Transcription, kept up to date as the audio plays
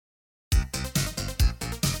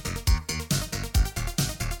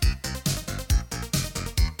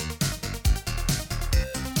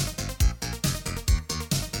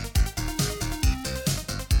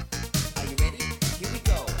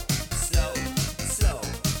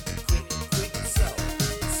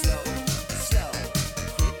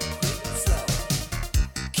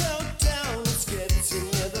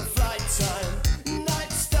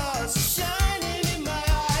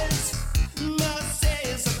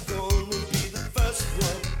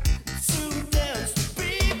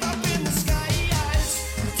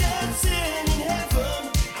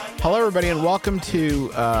Hello, everybody, and welcome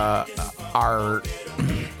to our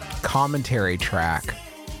commentary track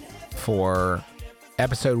for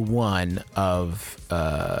episode 1 of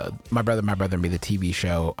My Brother and Me, the TV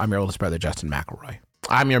show. I'm your oldest brother, Justin McElroy.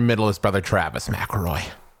 I'm your middleest brother, Travis McElroy.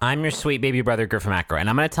 I'm your sweet baby brother, Griffin McElroy. And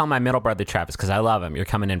I'm going to tell my middle brother, Travis, because I love him. You're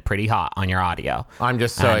coming in pretty hot on your audio. I'm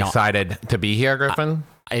just so excited to be here, Griffin.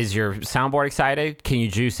 Is your soundboard excited? Can you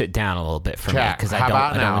juice it down a little bit for me? Because How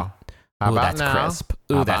about now? Ooh, that's crisp.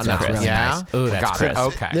 Ooh, that's crisp. Really nice. Ooh, that's crisp.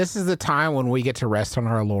 Okay. This is the time when we get to rest on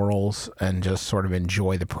our laurels and just sort of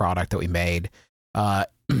enjoy the product that we made.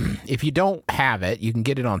 If you don't have it, you can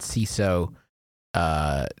get it on CISO.com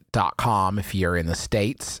if you're in the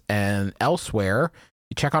States, and elsewhere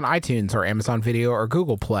you check on iTunes or Amazon Video or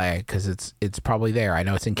Google Play because it's probably there. I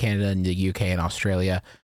know it's in Canada and the UK and Australia.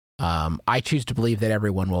 I choose to believe that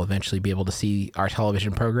everyone will eventually be able to see our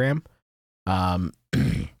television program.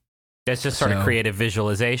 It's just sort of creative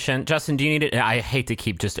visualization. Justin, do you need it? I hate to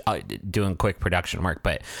keep just doing quick production work,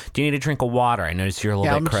 but do you need a drink of water? I noticed you're a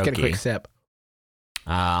little bit croaky. Just get a quick sip.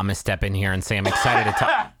 I'm going to step in here and say I'm excited to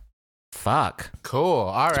talk. Fuck. Cool.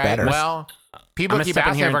 All right. Well, people keep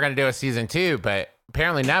asking if we're going to do a season 2, but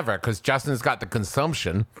apparently never because Justin's got the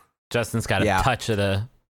consumption. Justin's got a touch of the...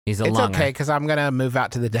 He's a It's lunger. okay because I'm going to move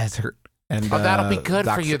out to the desert. And, that'll be good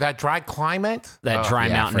for you. That dry climate? That dry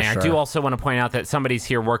mountain air. Sure. I do also want to point out that somebody's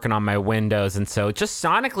here working on my windows, and so just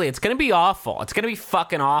sonically, it's going to be awful. It's going to be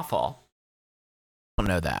fucking awful. I don't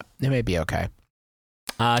know that. It may be okay.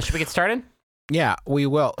 Should we get started? Yeah, we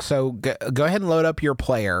will. So go ahead and load up your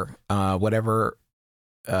player, whatever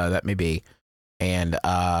that may be, and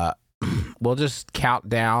we'll just count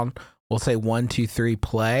down. We'll say 1, 2, 3,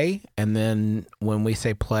 play, and then when we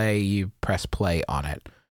say play, you press play on it.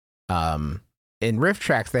 In riff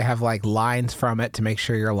tracks, they have like lines from it to make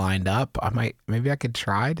sure you're lined up. Maybe I could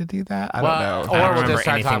try to do that. I don't know. Or we'll just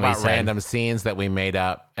start talking about random scenes that we made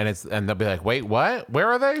up, and they'll be like, "Wait, what? Where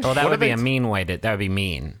are they?" Oh, that would be a mean way to. That would be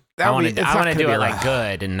mean. I want to do it like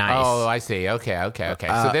good and nice. Oh, I see. Okay.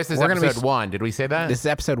 So this is episode 1. Did we say that? This is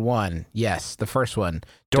episode 1. Yes, the first one.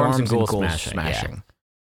 Dorms and Ghoulsmashing.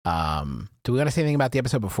 Yeah. Do we want to say anything about the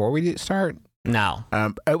episode before we start? No.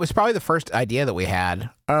 It was probably the first idea that we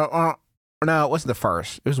had. No, it wasn't the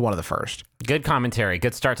first. It was one of the first. Good commentary.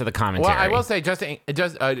 Good start to the commentary. Well, I will say, just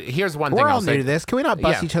here's one thing We're I'll all say. new to this. Can we not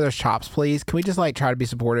bust each other's chops, please? Can we just try to be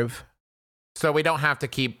supportive? So we don't have to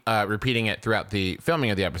keep repeating it throughout the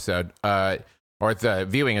filming of the episode or the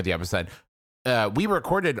viewing of the episode. We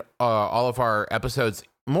recorded all of our episodes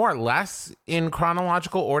more or less in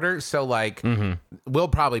chronological order. So we'll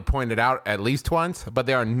probably point it out at least once, but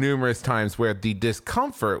there are numerous times where the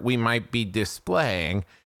discomfort we might be displaying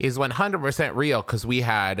is 100% real because we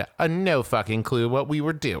had no fucking clue what we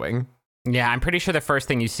were doing. Yeah, I'm pretty sure the first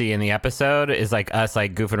thing you see in the episode is us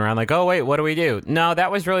goofing around oh wait, what do we do? No,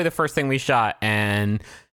 that was really the first thing we shot, and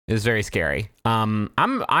it was very scary.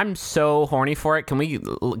 I'm so horny for it. Can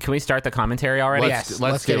we start the commentary already? Yes,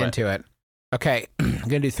 let's get into it. Okay, I'm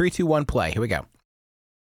gonna do 3, 2, 1, play. Here we go.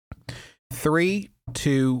 3,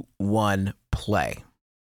 2, 1, play.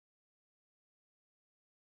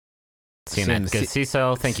 Seeing that good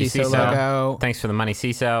CISO. Thank you, CISO. Logo. Thanks for the money,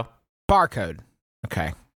 CISO. Barcode.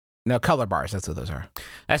 Okay. No, color bars. That's what those are.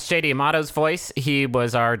 That's JD Amato's voice. He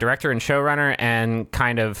was our director and showrunner and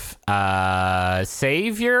kind of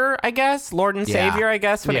savior, I guess. Lord and savior, I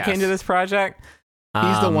guess, when it came to this project.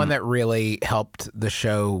 He's the one that really helped the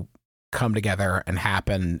show come together and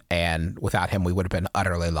happen, and without him, we would have been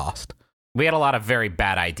utterly lost. We had a lot of very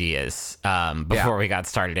bad ideas before we got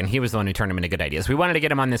started, and he was the one who turned them into good ideas. We wanted to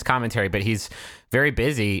get him on this commentary, but he's very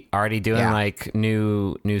busy already doing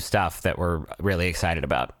new stuff that we're really excited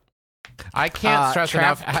about. I can't stress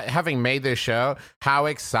enough, having made this show, how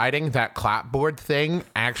exciting that clapboard thing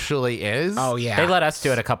actually is. Oh, yeah. They let us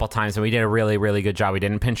do it a couple times, and we did a really, really good job. We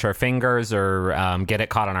didn't pinch our fingers or get it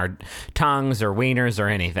caught on our tongues or wieners or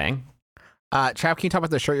anything. Trav, can you talk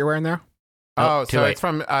about the shirt you're wearing there? It's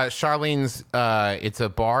from Charlene's. It's a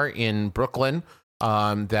bar in Brooklyn. Wait,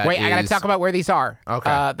 I got to talk about where these are.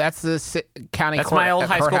 Okay. That's the county That's court. my old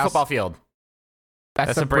high school courthouse. football field.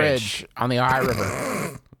 That's the bridge on the Ohio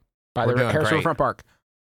River. By the Harris Riverfront Park.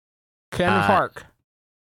 Camden Park.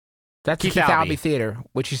 That's Keith the Keith Albee Albee Theater,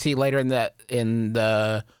 which you see later in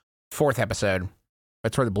the 4th episode.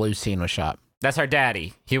 That's where the blues scene was shot. That's our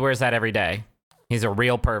daddy. He wears that every day. He's a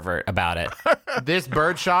real pervert about it. This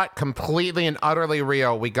bird shot, completely and utterly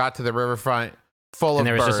real. We got to the riverfront full of birds. And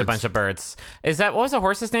there was just a bunch of birds. What was the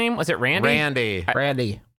horse's name? Was it Randy?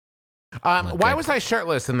 Randy. Why was I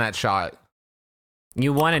shirtless in that shot?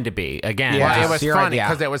 You wanted to be, again. Yeah, it was funny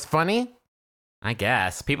because it was funny. I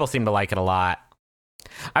guess. People seem to like it a lot.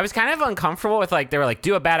 I was kind of uncomfortable with like they were like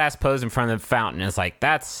do a badass pose in front of the fountain. It's like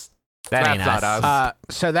that ain't not us. us.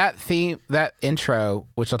 So that intro,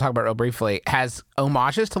 which I'll talk about real briefly, has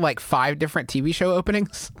homages to like 5 different TV show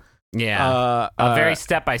openings. Yeah, very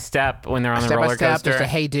step by step when they're on the roller coaster. There's the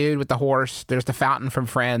Hey Dude with the horse. There's the fountain from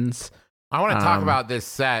Friends. I want to talk about this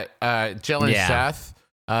set. Jill and Seth,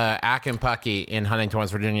 Ack and Pucky in Huntington,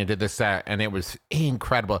 West Virginia did this set, and it was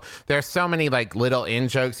incredible. There's so many like little in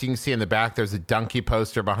jokes you can see in the back. There's a donkey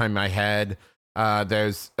poster behind my head.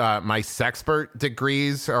 There's my Sexpert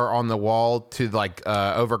degrees are on the wall to like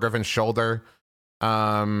over Griffin's shoulder.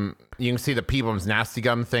 You can see the Peebum's Nasty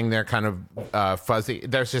Gum thing. They're kind of fuzzy.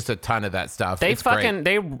 There's just a ton of that stuff. They It's fucking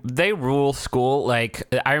great. they rule school. Like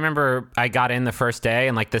I remember I got in the first day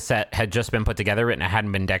and like the set had just been put together and it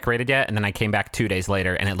hadn't been decorated yet. And then I came back 2 days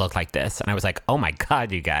later and it looked like this. And I was like, oh my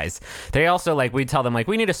God, you guys. They also like, we'd tell them like,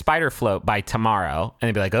 we need a spider float by tomorrow. And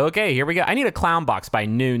they'd be like, okay, here we go. I need a clown box by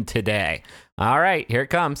noon today. All right, here it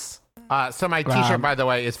comes. So my t-shirt, by the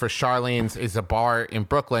way, is for Charlene's. Is a bar in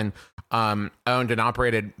Brooklyn, owned and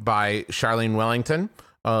operated by Charlene Wellington,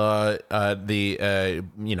 the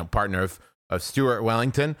partner of Stuart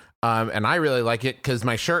Wellington. And I really like it because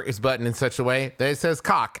my shirt is buttoned in such a way that it says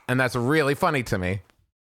cock, and that's really funny to me.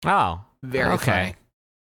 Oh, Very funny.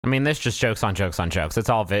 I mean, there's just jokes on jokes on jokes. It's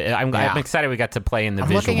all. I'm excited we got to play in the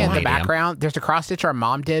visual looking in the medium. background. There's a cross stitch our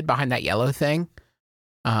mom did behind that yellow thing.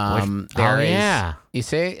 Yeah. You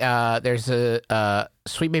see, there's a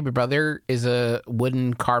Sweet Baby Brother is a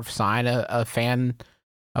wooden carved sign a fan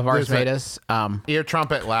of ours There's made us. Ear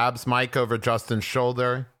Trumpet Labs mic over Justin's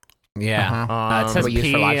shoulder. Yeah. It says we use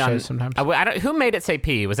P for live on, shows sometimes. who made it say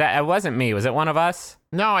P? Was that? It wasn't me. Was it one of us?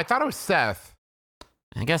 No, I thought it was Seth.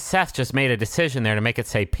 I guess Seth just made a decision there to make it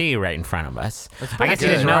say P right in front of us. I guess he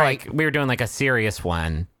good. didn't know Right. like we were doing like a serious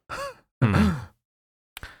one. There's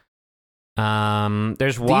water in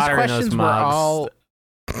those These questions were mugs. all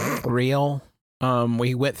real.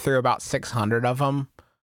 We went through about 600 of them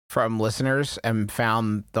from listeners and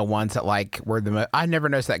found the ones that like were the most. I never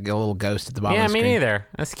noticed that little ghost at the bottom. Yeah, of the me screen. neither.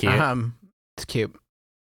 That's cute. It's cute.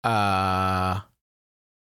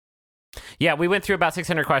 Yeah, we went through about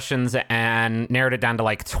 600 questions and narrowed it down to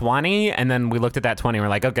like 20. And then we looked at that 20 and we're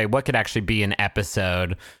like, okay, what could actually be an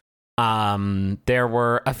episode? There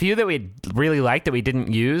were a few that we really liked that we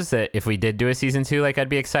didn't use that if we did do a season 2, like I'd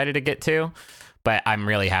be excited to get to. But I'm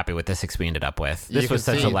really happy with the 6 we ended up with. This was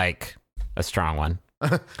such a strong one.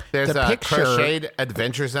 There's The picture- crocheted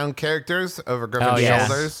Adventure Zone characters over Griffin's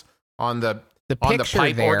shoulders on the picture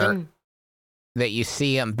pipe there organ. that you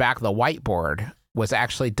see on the back of the whiteboard was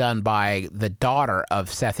actually done by the daughter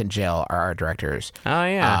of Seth and Jill, our art directors. Oh,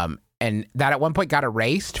 yeah. And that at one point got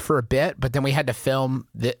erased for a bit, but then we had to film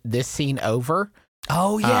this scene over.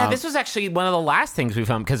 Oh, yeah. This was actually one of the last things we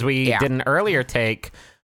filmed because we did an earlier take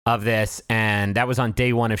of this, and that was on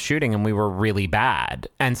day 1 of shooting, and we were really bad.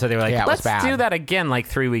 And so they were like, let's do that again like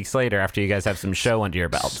 3 weeks later after you guys have some show under your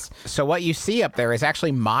belts. So what you see up there is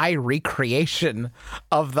actually my recreation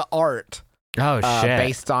of the art. Oh, shit.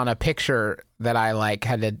 Based on a picture that I like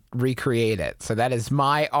had to recreate it. So that is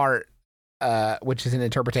my art, which is an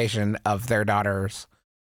interpretation of their daughter's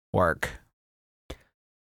work.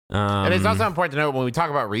 And it's also important to note when we talk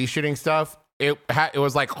about reshooting stuff, it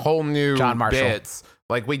was like whole new John Marshall. bits.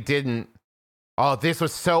 Like we didn't. Oh, this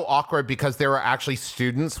was so awkward because there were actually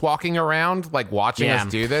students walking around, like watching us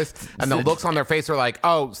do this, and the looks on their face were like,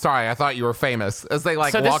 "Oh, sorry, I thought you were famous." As they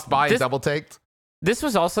like walked by and double taked. This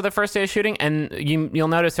was also the first day of shooting, and you'll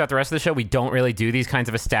notice throughout the rest of the show we don't really do these kinds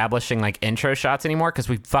of establishing like intro shots anymore because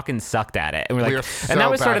we fucking sucked at it. And we're like, and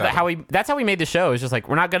that was sort of that's how we made the show. It's just like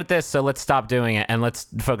we're not good at this, so let's stop doing it and let's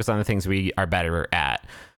focus on the things we are better at.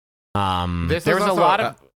 There was a lot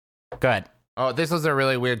of good. Oh, this was a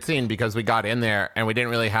really weird scene because we got in there and we didn't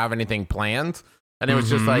really have anything planned, and it was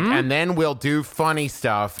just like, and then we'll do funny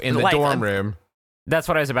stuff in the dorm room. That's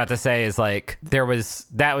what I was about to say is like that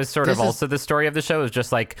was sort of also the story of the show is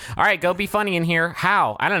just like, all right, go be funny in here.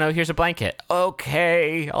 How? I don't know. Here's a blanket.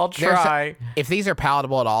 Okay, I'll try. If these are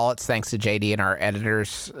palatable at all, it's thanks to JD and our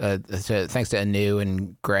editors. Thanks to Anu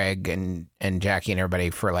and Greg and Jackie and everybody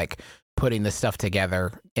for like putting this stuff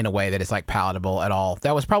together in a way that is like palatable at all.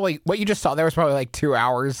 That was probably what you just saw. There was probably like 2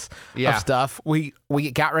 hours of stuff. We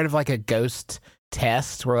got rid of like a ghost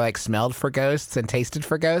test where like smelled for ghosts and tasted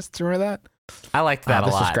for ghosts. Remember that? I liked that a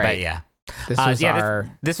lot. Was great. But yeah.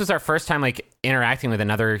 This was our first time like interacting with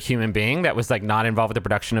another human being that was like not involved with the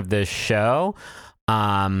production of this show,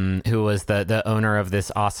 who was the owner of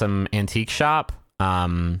this awesome antique shop.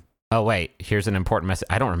 Oh wait, here's an important message.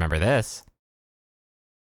 I don't remember this.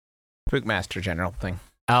 Spookmaster General thing.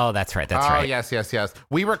 Oh, that's right. That's oh, right. yes.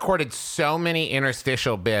 We recorded so many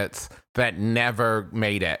interstitial bits that never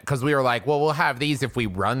made it because we were like, well, we'll have these if we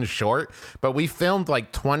run short. But we filmed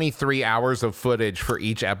like 23 hours of footage for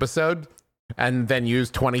each episode and then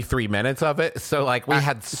used 23 minutes of it. So like we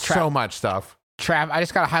had so much stuff. Trav, I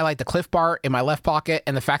just got to highlight the Cliff Bar in my left pocket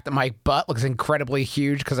and the fact that my butt looks incredibly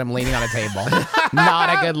huge because I'm leaning on a table.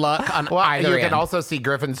 Not a good look on either you end. can also see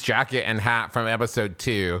Griffin's jacket and hat from episode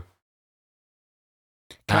 2.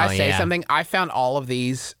 Can I say something? I found all of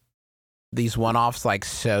these one-offs like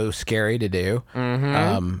so scary to do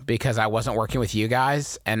because I wasn't working with you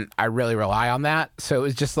guys and I really rely on that. So it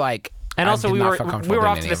was just like, and also we were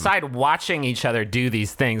off to the side watching each other do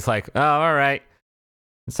these things like, oh, all right.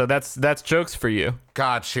 So that's jokes for you.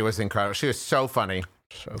 God, she was incredible. She was so funny.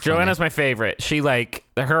 Joanna's my favorite. She like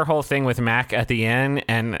her whole thing with Mac at the end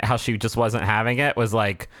and how she just wasn't having it was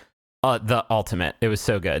like the ultimate. It was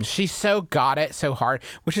so good. She so got it so hard,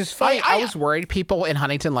 which is funny. I was worried people in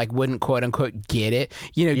Huntington like wouldn't quote unquote get it,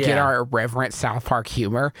 get our irreverent South Park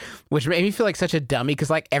humor, which made me feel like such a dummy because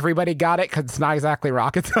like everybody got it because it's not exactly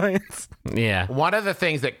rocket science. Yeah. One of the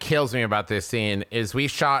things that kills me about this scene is we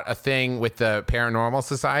shot a thing with the Paranormal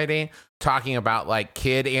Society talking about like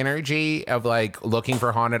kid energy of like looking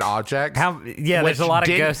for haunted objects. There's a lot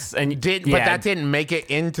of ghosts but that didn't make it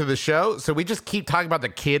into the show. So we just keep talking about the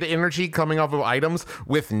kid energy coming off of items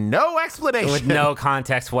with no explanation. With no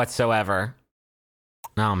context whatsoever.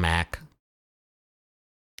 Oh, Mac.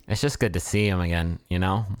 It's just good to see him again,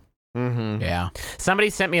 Mm-hmm. Yeah.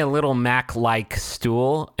 Somebody sent me a little Mac-like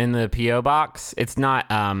stool in the PO box. It's not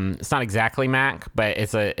exactly Mac, but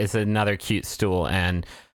it's another cute stool, and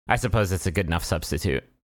I suppose it's a good enough substitute.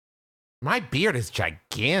 My beard is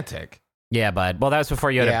gigantic. Yeah, bud. Well, that was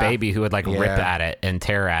before you had a baby who would like rip at it and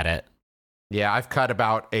tear at it. Yeah, I've cut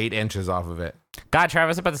about 8 inches off of it. God, Travis, I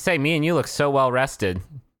was about to say, me and you look so well rested.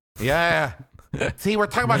 Yeah. See, we're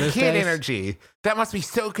talking about kid energy. That must be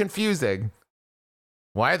so confusing.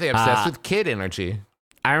 Why are they obsessed with kid energy?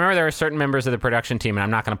 I remember there were certain members of the production team, and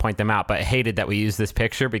I'm not going to point them out, but hated that we used this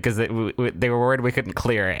picture because they were worried we couldn't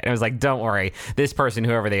clear it. And it was like, don't worry, this person,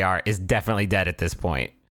 whoever they are, is definitely dead at this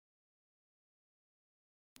point.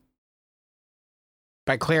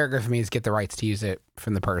 By clear, Griffin means get the rights to use it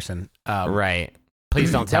from the person. Right.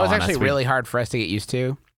 Please don't tell That was on actually us. really hard for us to get used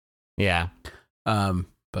to. Yeah.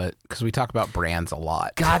 But because we talk about brands a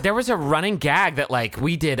lot. God, there was a running gag that like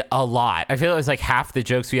we did a lot. I feel it was like half the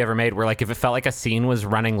jokes we ever made were like if it felt like a scene was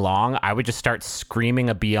running long, I would just start screaming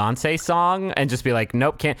a Beyonce song and just be like,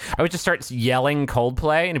 nope, can't. I would just start yelling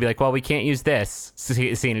Coldplay and be like, well, we can't use this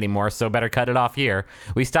scene anymore, so better cut it off here.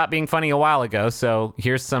 We stopped being funny a while ago, so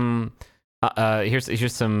here's some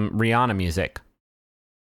here's some Rihanna music.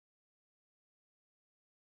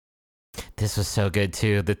 This was so good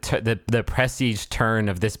too. The prestige turn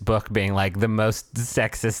of this book being like the most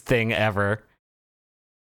sexist thing ever.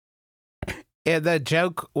 Yeah, the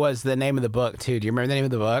joke was the name of the book too. Do you remember the name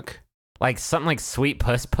of the book? Like something like Sweet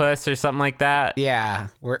Puss Puss or something like that. Yeah,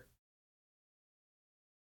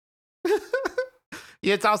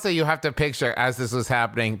 It's also, you have to picture as this was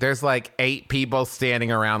happening, there's like 8 people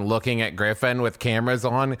standing around looking at Griffin with cameras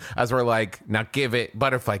on as we're like, now give it,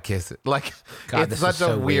 butterfly kiss it. Like, God, it's such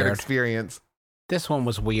a weird experience. This one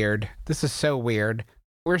was weird. This is so weird.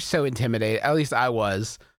 We're so intimidated. At least I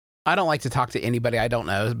was. I don't like to talk to anybody I don't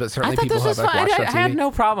know, but certainly people who have like, watched on TV. I had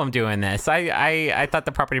no problem doing this. I thought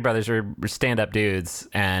the Property Brothers were stand-up dudes,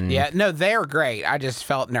 and yeah, no, they're great. I just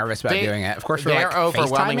felt nervous about doing it. Of course, they're like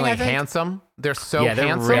overwhelmingly handsome. They're so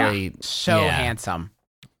handsome. Really, handsome.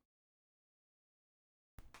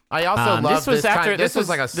 I also love this was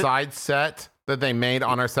like a the side set that they made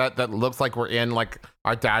on our set that looks like we're in like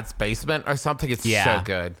our dad's basement or something. It's so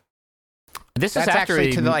good. That's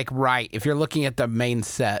actually to the like right. If you're looking at the main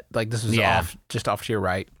set, like this was just off to your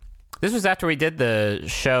right. This was after we did the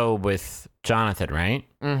show with Jonathan, right?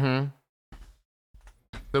 Mm-hmm.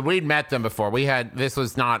 But we'd met them before. This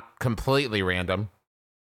was not completely random.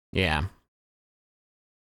 Yeah.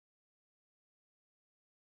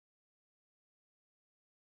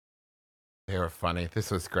 They were funny.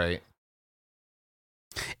 This was great.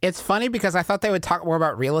 It's funny because I thought they would talk more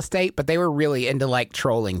about real estate, but they were really into like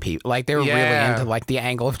trolling people. Like they were really into like the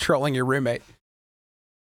angle of trolling your roommate.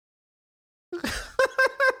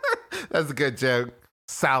 That's a good joke.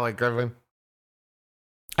 Solid, Griffin.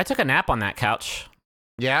 I took a nap on that couch.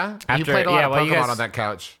 Yeah? You played a lot of Pokemon on that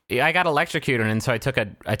couch. Yeah, I got electrocuted, and so I took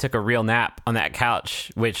a real nap on that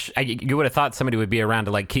couch, which you would have thought somebody would be around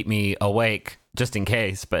to like keep me awake just in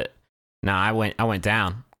case, but no, I went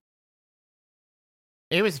down.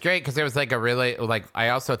 It was great because it was like a really, like, I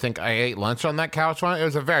also think I ate lunch on that couch one. It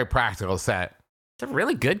was a very practical set. It's a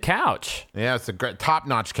really good couch. Yeah, it's a great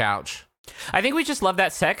top-notch couch. I think we just love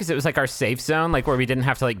that set because it was like our safe zone, like where we didn't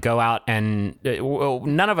have to like go out and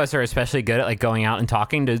none of us are especially good at like going out and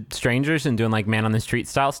talking to strangers and doing like man on the street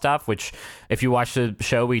style stuff, which if you watch the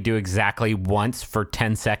show, we do exactly once for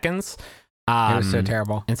 10 seconds. It was so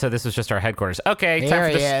terrible. And so this was just our headquarters. Okay,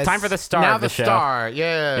 time for the star now of the show. Star,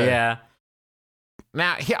 yeah. Yeah.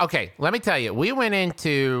 Now, okay, let me tell you, we went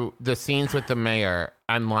into the scenes with the mayor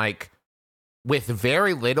and like with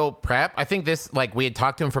very little prep. I think this, like, we had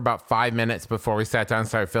talked to him for about 5 minutes before we sat down and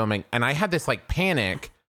started filming. And I had this, like,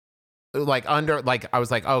 panic, like, I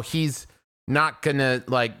was like, oh, he's not gonna,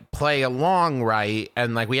 like, play along right.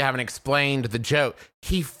 And, like, we haven't explained the joke.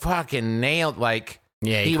 He fucking nailed, like,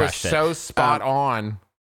 yeah, he was so spot on.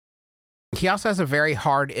 He also has a very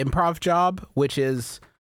hard improv job, which is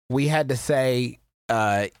we had to say,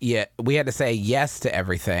 yes to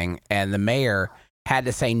everything. And the mayor had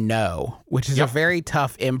to say no, which is a very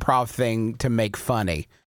tough improv thing to make funny.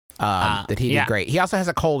 That he did great. He also has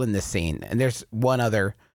a cold in this scene, and there's one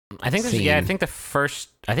other. I think he had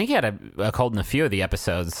a cold in a few of the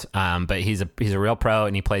episodes. But he's a real pro,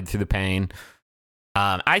 and he played through the pain.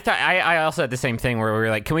 I also had the same thing where we were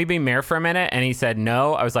like, "Can we be mayor for a minute?" And he said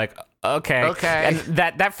no. I was like, Okay. And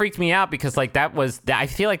that freaked me out because like I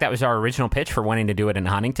feel like that was our original pitch for wanting to do it in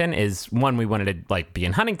Huntington. Is one, we wanted to like be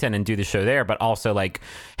in Huntington and do the show there, but also like,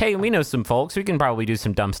 hey, we know some folks, we can probably do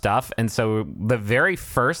some dumb stuff. And so the very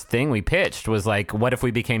first thing we pitched was like, what if we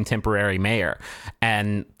became temporary mayor?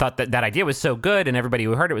 And thought that idea was so good, and everybody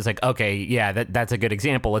who heard it was like, okay, yeah, that's a good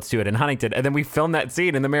example. Let's do it in Huntington. And then we filmed that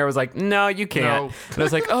scene, and the mayor was like, no, you can't. No. And I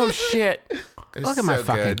was like, oh shit. Look at my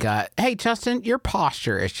fucking gut. Hey, Justin, your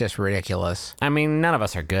posture is just ridiculous. I mean, none of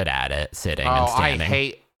us are good at it, sitting and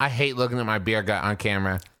standing. I hate looking at my beer gut on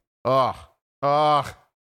camera. Ugh.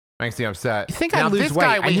 Makes me upset. You think I'd lose weight?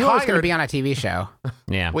 I knew I was going to be on a TV show.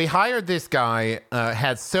 Yeah. We hired this guy,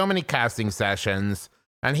 had so many casting sessions,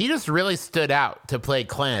 and he just really stood out to play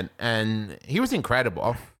Clint, and he was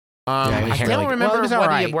incredible. I don't remember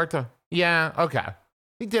what he had worked on. Yeah, okay.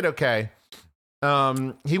 He did okay.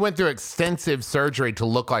 He went through extensive surgery to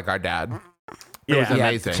look like our dad. It was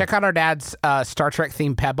amazing. Check out our dad's Star Trek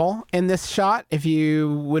themed pebble in this shot, if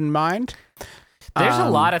you wouldn't mind. There's a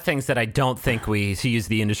lot of things that I don't think to use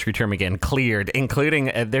the industry term again, cleared,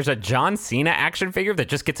 including there's a John Cena action figure that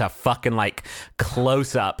just gets a fucking like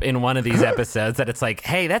close up in one of these episodes that it's like,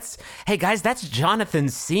 hey guys, that's Jonathan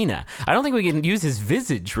Cena. I don't think we can use his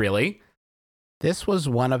visage really. This was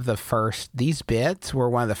these bits were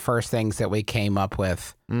one of the first things that we came up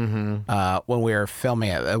with when we were filming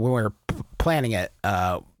it, when we were planning it,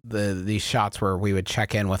 these shots where we would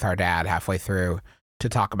check in with our dad halfway through to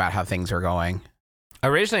talk about how things are going.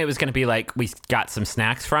 Originally, it was going to be like we got some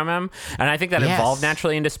snacks from him, and I think that evolved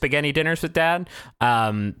naturally into spaghetti dinners with Dad.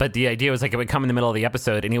 But the idea was like it would come in the middle of the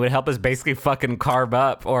episode, and he would help us basically fucking carb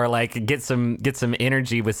up or like get some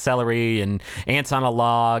energy with celery and ants on a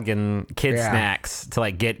log and kids snacks to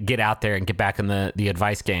like get out there and get back in the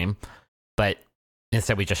advice game. But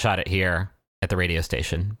instead, we just shot it here at the radio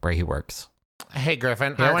station where he works. Hey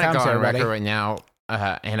Griffin, I want to go on record right now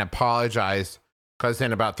and apologize. Because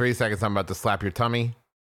in about 3 seconds, I'm about to slap your tummy.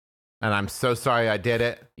 And I'm so sorry I did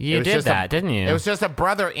it. You did that, didn't you? It was just a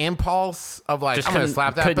brother impulse of like, I'm going to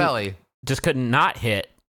slap that belly. Just could not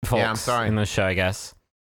hit folks I'm sorry. in the show, I guess.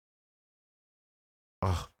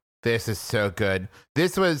 Oh, this is so good.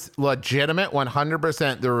 This was legitimate,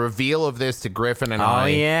 100%. The reveal of this to Griffin and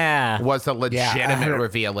I was a legitimate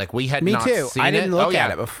reveal. Like, we had not seen it. I didn't look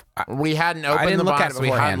at it before. We hadn't opened the box. We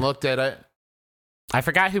hadn't looked at it. I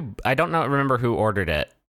forgot who. I don't remember who ordered it.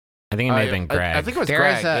 I think it may have been Greg. I think it was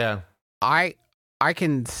Greg. I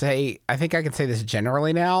can say. I think I can say this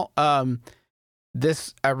generally now.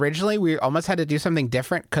 This originally we almost had to do something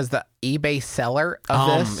different because the eBay seller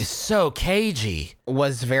of this is so cagey.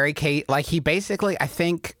 Was very like he basically, I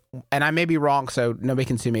think, and I may be wrong, so nobody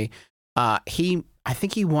can sue me. I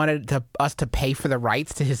think he wanted us to pay for the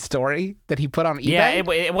rights to his story that he put on eBay. Yeah,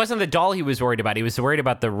 it wasn't the doll he was worried about. He was worried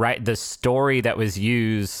about the story that was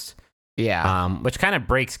used. Yeah. Which kind of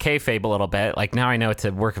breaks kayfabe a little bit. Like, now I know it's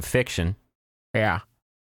a work of fiction. Yeah.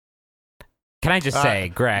 Can I just say,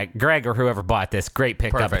 Greg or whoever bought this, great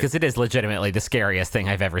pickup, because it is legitimately the scariest thing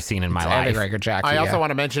I've ever seen in my life. Greg or Jackie, I also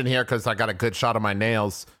want to mention here, because I got a good shot of my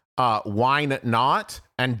nails, Wine Not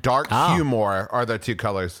and Dark Humor are the two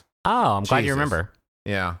colors. Oh, I'm glad you remember.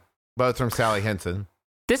 Yeah, both from Sally Henson.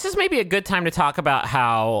 This is maybe a good time to talk about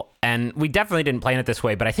how, and we definitely didn't plan it this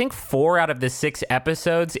way, but I think 4 out of the 6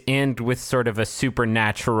 episodes end with sort of a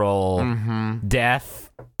supernatural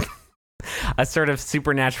death. a sort of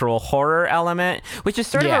supernatural horror element, which is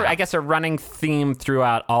sort of, I guess, a running theme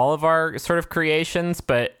throughout all of our sort of creations.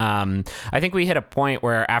 But I think we hit a point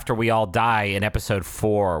where after we all die in episode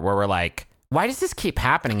 4, where we're like, why does this keep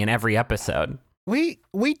happening in every episode? We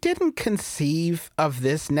didn't conceive of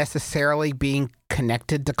this necessarily being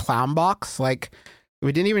connected to Clownbox. Like,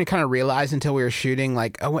 we didn't even kind of realize until we were shooting,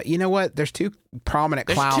 like, oh, you know what? There's 2 prominent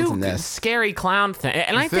clowns in this. Scary clown thing.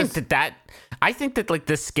 And I think that like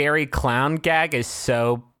the scary clown gag is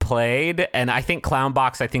so played. And I think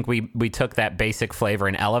Clownbox, I think we took that basic flavor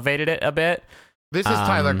and elevated it a bit. This is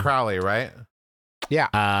Tyler Crowley, right?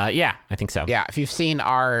 Yeah. Yeah, I think so. Yeah. If you've seen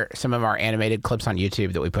some of our animated clips on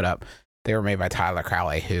YouTube that we put up, they were made by Tyler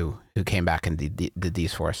Crowley, who came back and did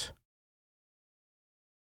these for us.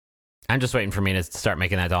 I'm just waiting for me to start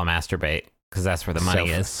making that doll masturbate, because that's where the money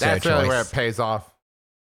is. That's really where it pays off.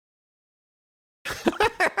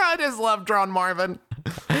 I just love drawing Marvin.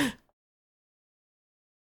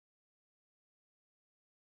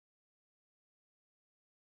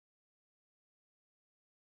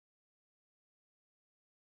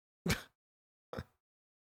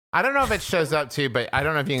 I don't know if it shows up too, but I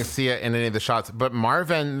don't know if you can see it in any of the shots. But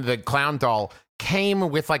Marvin, the clown doll, came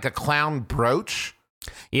with like a clown brooch.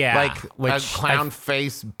 Yeah. Like a clown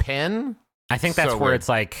face pin. I think that's where it's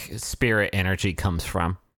like spirit energy comes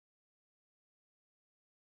from.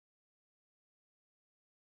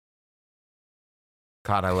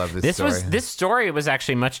 God, I love this story. This story was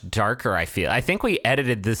actually much darker, I feel. I think we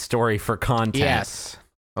edited this story for content. Yes.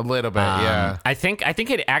 A little bit, yeah. I think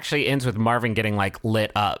it actually ends with Marvin getting like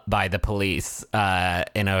lit up by the police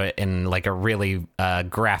in like a really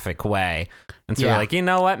graphic way. And so we're like, you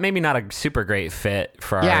know what? Maybe not a super great fit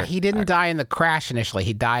for our... he didn't die in the crash initially.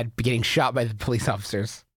 He died getting shot by the police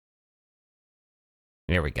officers.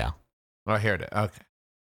 Here we go. Oh, here it is. Okay.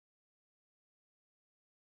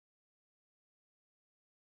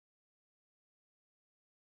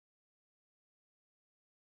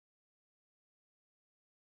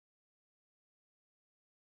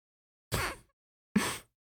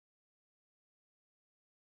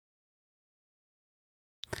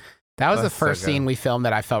 That was the first scene we filmed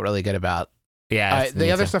that I felt really good about. Yeah. The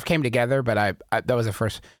other stuff came together, but I that was the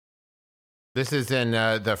first. This is in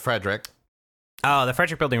the Frederick. Oh, the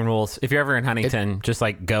Frederick building rules. If you're ever in Huntington, just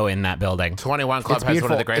like go in that building. 21 Club has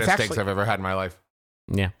one of the greatest steaks I've ever had in my life.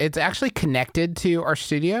 Yeah. It's actually connected to our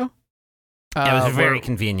studio. It was very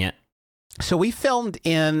convenient. So we filmed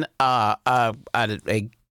in a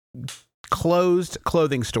closed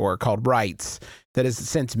clothing store called Wright's that has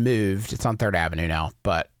since moved. It's on 3rd Avenue now,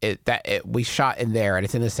 but we shot in there, and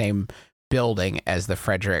it's in the same building as the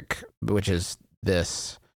Frederick, which is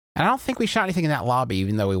this. And I don't think we shot anything in that lobby,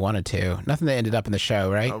 even though we wanted to. Nothing that ended up in the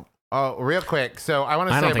show, right? Oh, real quick. So I want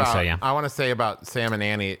to say about Sam and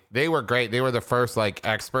Annie. They were great. They were the first like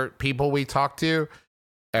expert people we talked to.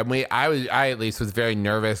 And I at least was very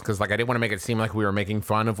nervous because like I didn't want to make it seem like we were making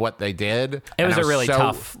fun of what they did. It was a really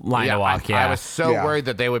tough line to walk. I was so worried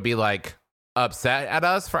that they would be like upset at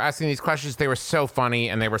us for asking these questions. They were so funny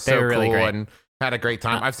and they were so really cool great. And had a great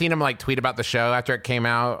time. I've seen them like tweet about the show after it came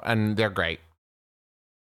out, and they're great.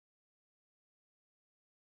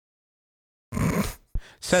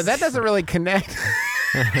 So that doesn't really connect.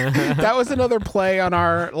 That was another play on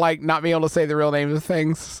our like not being able to say the real names of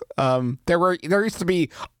things. There used to be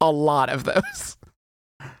a lot of those.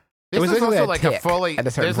 This was also like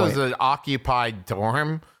this was an occupied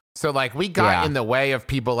dorm. So like we got in the way of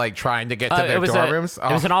people like trying to get to their dorm rooms.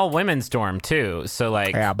 It was an all women's dorm too. So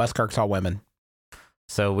like Buskirk's all women.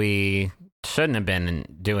 So we shouldn't have been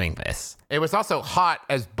doing this. It was also hot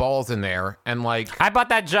as balls in there, and like I bought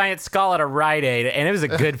that giant skull at a Rite Aid, and it was a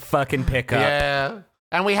good fucking pickup. Yeah,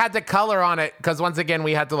 and we had to color on it because once again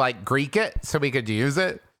we had to like Greek it so we could use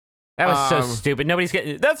it. That was so stupid. Nobody's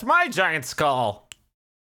getting. That's my giant skull.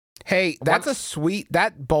 Hey, that's a sweet.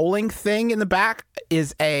 That bowling thing in the back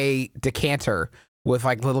is a decanter with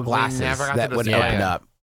like little glasses that would open up.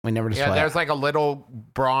 We never display. Yeah, there's like a little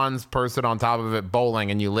bronze person on top of it bowling,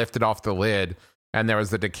 and you lift it off the lid, and there was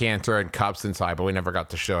the decanter and cups inside, but we never got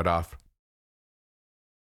to show it off.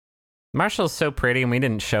 Marshall's so pretty, and we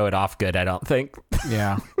didn't show it off good, I don't think.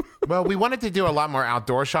 Yeah. Well, we wanted to do a lot more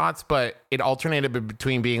outdoor shots, but it alternated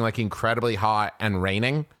between being like incredibly hot and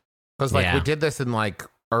raining. Because like we did this in like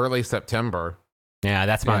early September. Yeah,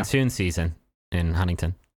 that's monsoon season in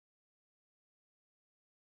Huntington.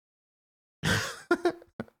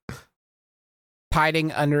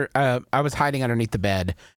 I was hiding underneath the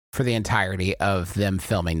bed for the entirety of them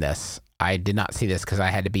filming this. I did not see this because I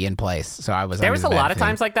had to be in place, so I was. There was a lot of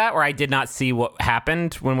times like that where I did not see what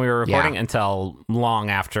happened when we were recording until long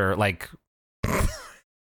after. Like,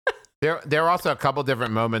 There were also a couple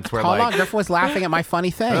different moments where Hold like on, Griffin was laughing at my funny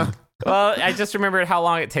thing. Well, I just remembered how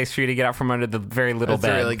long it takes for you to get out from under the very little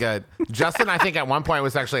that's bed. really good. Justin, I think at one point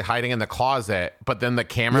was actually hiding in the closet, but then the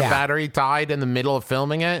camera Yeah. battery died in the middle of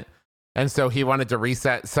filming it, and so he wanted to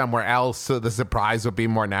reset somewhere else so the surprise would be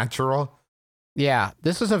more natural. Yeah,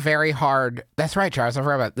 this was a very hard. That's right, Charles. I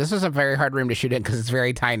forgot about this. Was a very hard room to shoot in because it's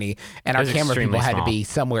very tiny, and our It's camera people extremely had to small. be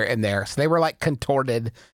somewhere in there. So they were like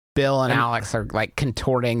contorted. Bill and Alex are like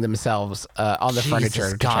contorting themselves on the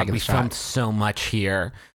furniture to try to get we the shot. filmed so much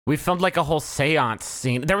here. We filmed like a whole seance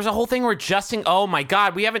scene. There was a whole thing where Justin. Oh my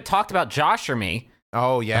God, we haven't talked about Josh or me.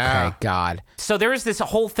 Oh yeah. Okay, God. So there was this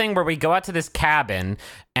whole thing where we go out to this cabin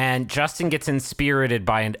and Justin gets inspirited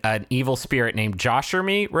by an evil spirit named Josh or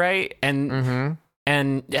me, right?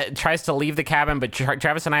 And tries to leave the cabin, but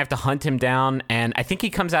Travis and I have to hunt him down. And I think he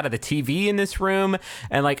comes out of the TV in this room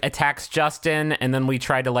and like attacks Justin. And then we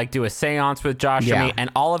tried to like do a seance with Josh or me, and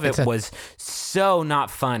all of it was so not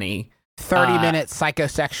funny. 30-minute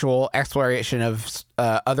psychosexual exploration of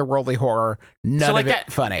otherworldly horror. None like of it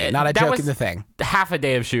that- funny. Not a that joke was in the thing. Half a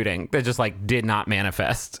day of shooting that just like did not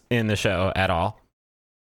manifest in the show at all.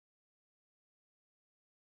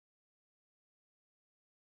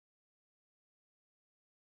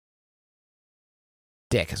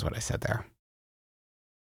 Dick is what I said there.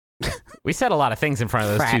 We said a lot of things in front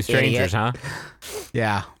of those Frat two strangers, idiot. huh?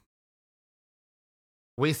 Yeah.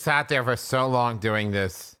 We sat there for so long doing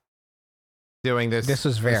this. This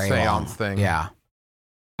was very seance long. thing. Yeah.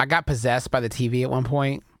 I got possessed by the TV at one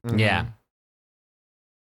point. Mhm. Yeah.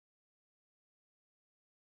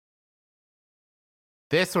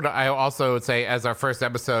 This would I also would say as our first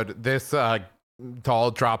episode, this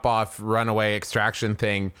doll drop off runaway extraction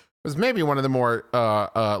thing was maybe one of the more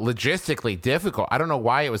logistically difficult. I don't know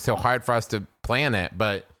why it was so hard for us to plan it,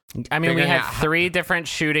 but I mean, we figuring had out 3 different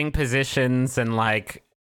shooting positions, and like,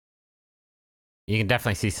 you can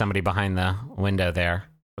definitely see somebody behind the window there.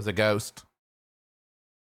 it was a ghost.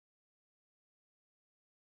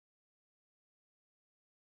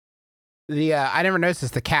 The I never noticed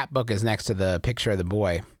this. The cat book is next to the picture of the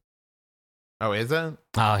boy. Oh, is it?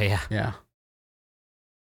 Oh yeah. Yeah.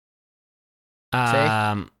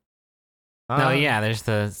 No, yeah. There's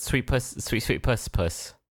the sweet sweet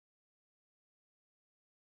puss.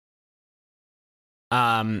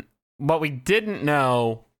 What we didn't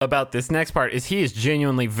know about this next part is he is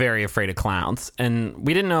genuinely very afraid of clowns, and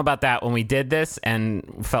we didn't know about that when we did this,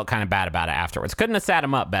 and felt kind of bad about it afterwards. Couldn't have sat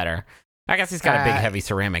him up better. I guess he's got a big, heavy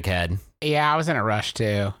ceramic head. Yeah, I was in a rush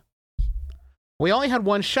too. We only had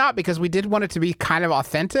one shot because we did want it to be kind of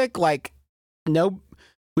authentic. Like, no,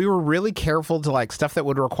 we were really careful to like stuff that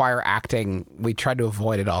would require acting. We tried to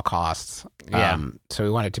avoid at all costs. Yeah. So we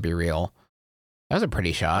wanted it to be real. That was a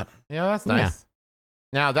pretty shot. Yeah, that's nice.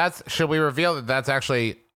 Now should we reveal that that's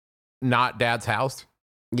actually not Dad's house?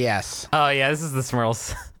 Yes. Oh yeah, this is the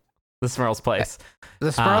Smurls, the Smurls place. The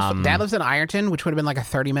Smurls, Dad lives in Ironton, which would have been like a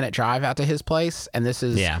 30-minute drive out to his place. And this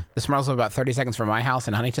is, the Smurls live about 30 seconds from my house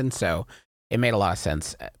in Huntington. So it made a lot of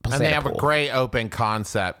sense. Plus And they had have a pool. great open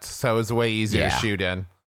concept, so it was way easier to Yeah. shoot in.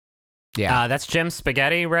 Yeah. That's Jim's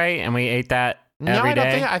spaghetti, right? And we ate that No, every I don't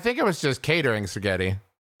day. think. I think it was just catering spaghetti. It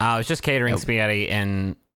was just catering spaghetti,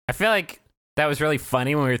 and I feel like that was really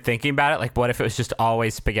funny when we were thinking about it. Like, what if it was just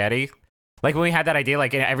always spaghetti? Like when we had that idea,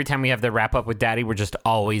 like every time we have the wrap up with Daddy, we're just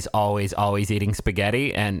always eating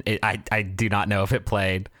spaghetti, and I do not know if it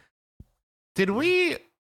played. Did we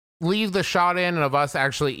leave the shot in of us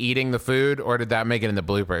actually eating the food, or did that make it in the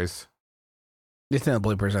bloopers? It's in the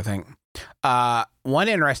bloopers, I think. One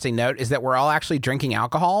interesting note is that we're all actually drinking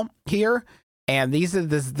alcohol here, and this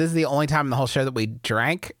is the only time in the whole show that we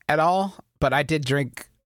drank at all. But I did drink.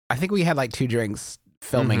 I think we had like 2 drinks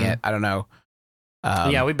filming it. I don't know.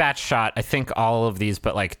 Yeah, we batch shot. I think all of these,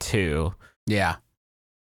 but like 2. Yeah.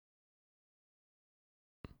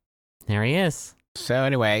 There he is. So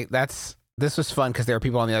anyway, this was fun because there were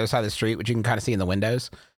people on the other side of the street, which you can kind of see in the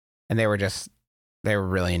windows, and they were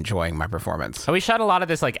really enjoying my performance. We shot a lot of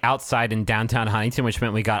this like outside in downtown Huntington, which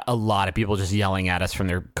meant we got a lot of people just yelling at us from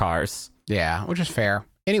their cars. Yeah, which is fair.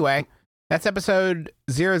 Anyway, that's episode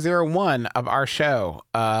 001 of our show.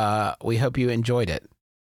 We hope you enjoyed it.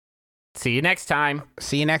 See you next time.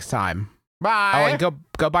 See you next time. Bye. Oh, and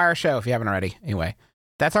go buy our show if you haven't already. Anyway,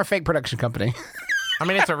 that's our fake production company. I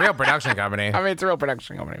mean, it's a real production company. I mean, it's a real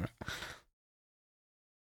production company.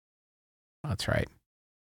 That's right.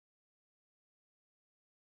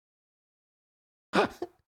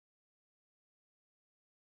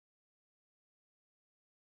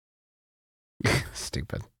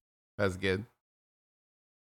 Stupid. That's good.